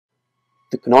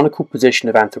The canonical position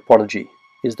of anthropology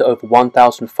is that over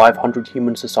 1,500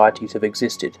 human societies have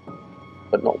existed,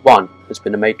 but not one has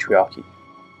been a matriarchy.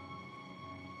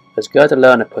 As Gerda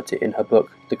Lerner put it in her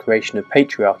book The Creation of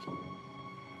Patriarchy,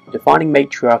 defining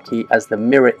matriarchy as the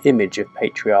mirror image of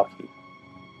patriarchy,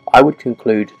 I would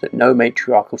conclude that no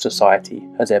matriarchal society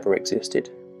has ever existed.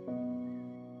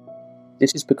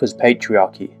 This is because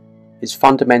patriarchy is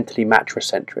fundamentally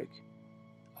matricentric,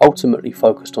 ultimately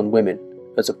focused on women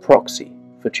as a proxy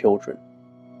for children.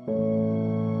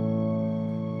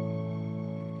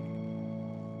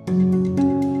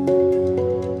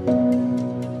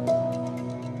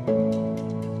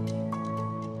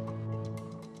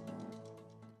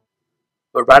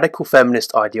 But radical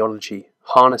feminist ideology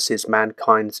harnesses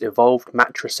mankind's evolved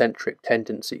matricentric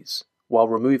tendencies while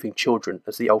removing children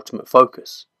as the ultimate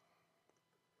focus.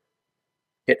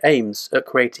 It aims at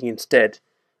creating instead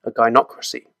a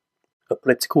gynocracy, a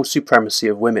political supremacy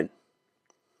of women.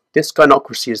 This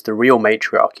gynocracy is the real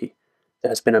matriarchy that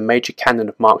has been a major canon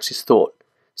of Marxist thought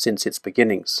since its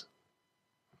beginnings.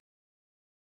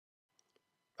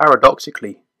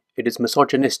 Paradoxically, it is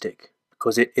misogynistic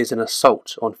because it is an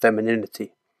assault on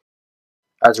femininity.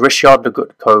 As Richard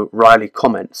Legutko wryly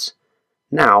comments,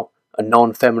 now a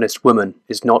non-feminist woman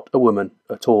is not a woman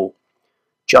at all,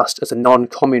 just as a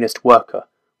non-communist worker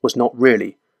was not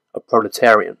really a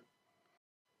proletarian.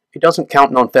 It doesn't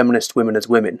count non-feminist women as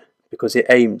women because it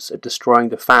aims at destroying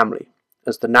the family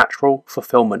as the natural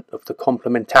fulfillment of the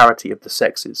complementarity of the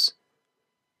sexes.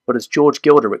 But as George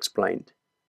Gilder explained,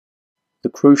 the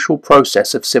crucial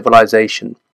process of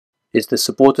civilization is the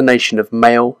subordination of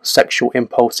male sexual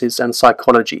impulses and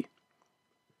psychology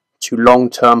to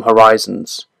long-term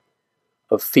horizons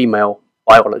of female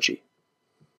biology.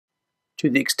 To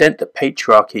the extent that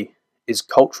patriarchy is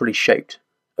culturally shaped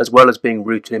as well as being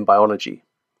rooted in biology,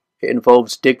 it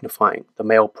involves dignifying the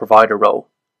male provider role,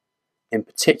 in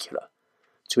particular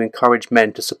to encourage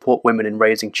men to support women in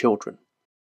raising children.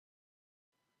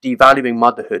 Devaluing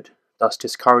motherhood thus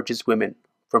discourages women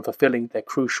from fulfilling their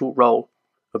crucial role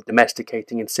of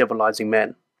domesticating and civilizing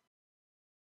men,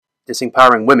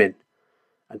 disempowering women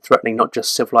and threatening not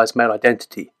just civilized male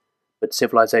identity, but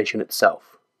civilization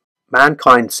itself.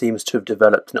 Mankind seems to have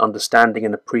developed an understanding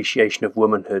and appreciation of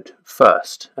womanhood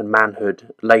first and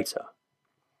manhood later.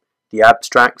 The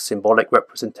abstract symbolic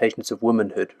representations of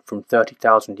womanhood from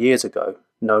 30,000 years ago,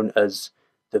 known as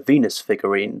the Venus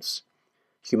figurines,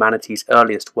 humanity's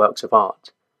earliest works of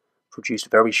art,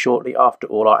 produced very shortly after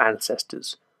all our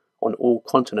ancestors on all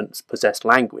continents possessed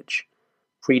language,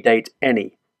 predate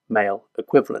any male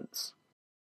equivalents.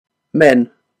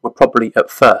 Men were probably at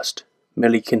first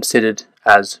merely considered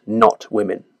as not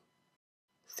women.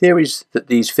 Theories that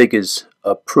these figures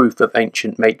are proof of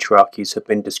ancient matriarchies have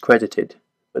been discredited,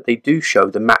 but they do show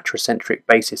the matricentric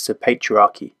basis of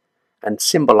patriarchy and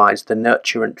symbolize the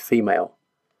nurturant female.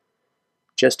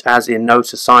 Just as in no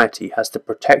society has the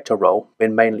protector role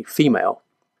been mainly female,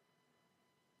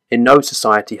 in no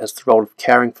society has the role of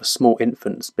caring for small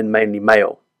infants been mainly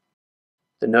male.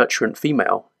 The nurturant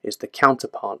female is the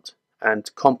counterpart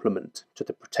and complement to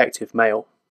the protective male.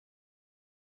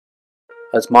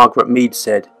 As Margaret Mead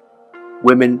said,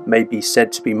 women may be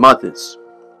said to be mothers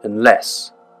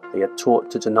unless they are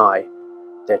taught to deny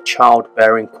their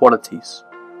childbearing qualities.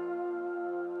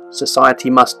 Society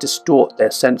must distort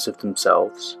their sense of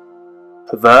themselves,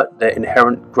 pervert their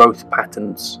inherent growth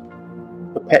patterns,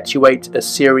 perpetuate a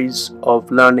series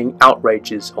of learning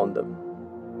outrages on them.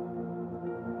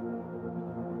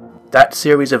 That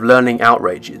series of learning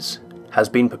outrages has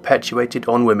been perpetuated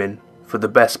on women for the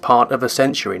best part of a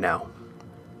century now,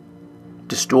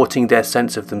 distorting their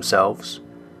sense of themselves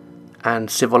and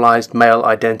civilized male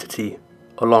identity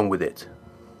along with it.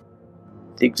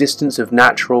 The existence of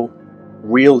natural,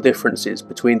 real differences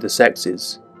between the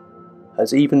sexes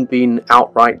has even been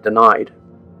outright denied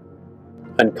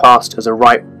and cast as a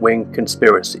right-wing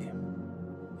conspiracy.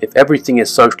 If everything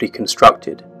is socially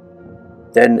constructed,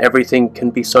 then everything can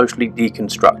be socially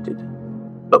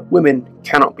deconstructed. But women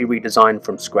cannot be redesigned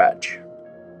from scratch,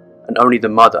 and only the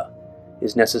mother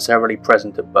is necessarily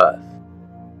present at birth.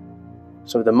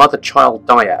 So the mother-child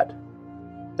dyad,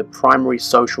 the primary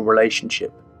social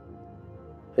relationship,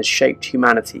 has shaped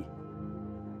humanity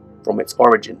from its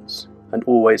origins and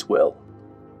always will.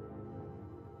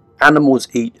 Animals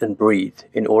eat and breathe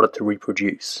in order to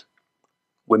reproduce.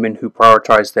 Women who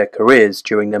prioritize their careers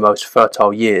during their most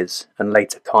fertile years and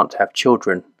later can't have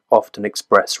children often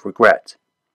express regret.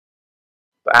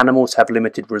 But animals have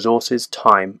limited resources,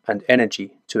 time, and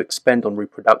energy to expend on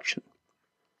reproduction,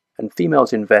 and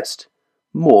females invest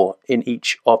more in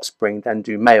each offspring than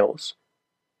do males,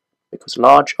 because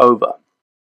large ova,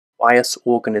 bias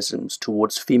organisms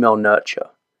towards female nurture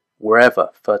wherever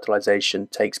fertilization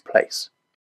takes place,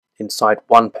 inside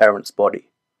one parent's body.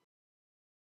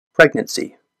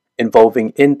 Pregnancy,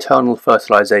 involving internal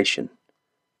fertilization,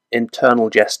 internal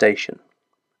gestation,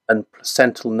 and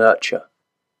placental nurture,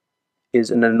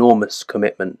 is an enormous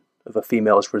commitment of a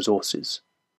female's resources,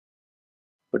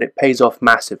 but it pays off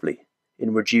massively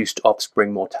in reduced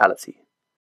offspring mortality.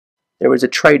 There is a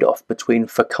trade-off between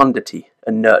fecundity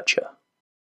and nurture.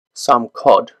 Some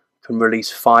cod can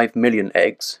release 5 million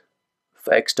eggs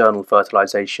for external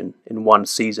fertilization in one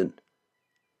season.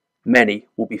 Many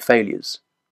will be failures.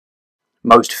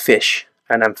 Most fish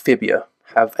and amphibia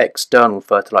have external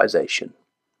fertilization.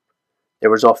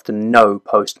 There is often no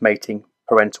post-mating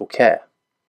parental care.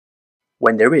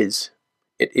 When there is,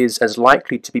 it is as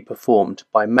likely to be performed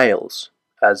by males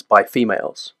as by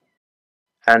females.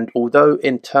 And although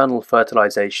internal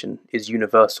fertilization is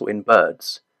universal in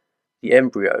birds, the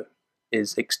embryo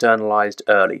is externalized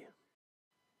early.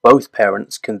 Both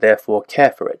parents can therefore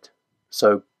care for it,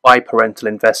 so biparental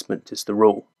investment is the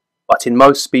rule. But in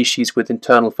most species with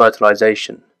internal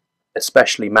fertilization,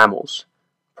 especially mammals,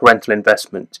 parental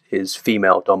investment is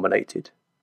female-dominated.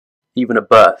 Even at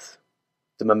birth,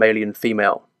 the mammalian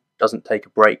female doesn't take a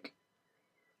break.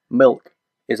 Milk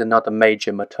is another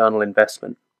major maternal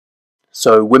investment,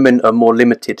 so women are more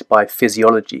limited by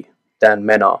physiology than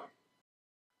men are.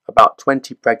 About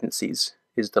 20 pregnancies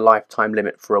is the lifetime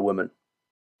limit for a woman.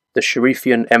 The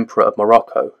Sharifian Emperor of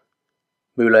Morocco,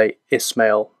 Moulay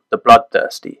Ismail the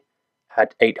Bloodthirsty,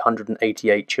 had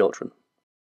 888 children.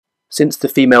 Since the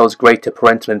female's greater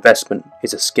parental investment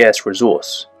is a scarce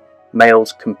resource,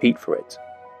 males compete for it,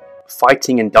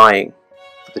 fighting and dying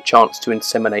for the chance to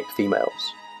inseminate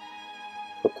females.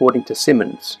 According to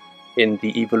Simmons, in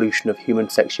The Evolution of Human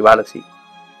Sexuality,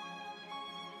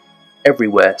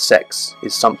 everywhere sex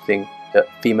is something that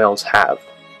females have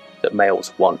that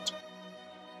males want.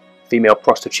 Female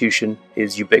prostitution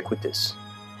is ubiquitous.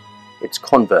 Its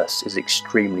converse is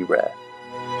extremely rare.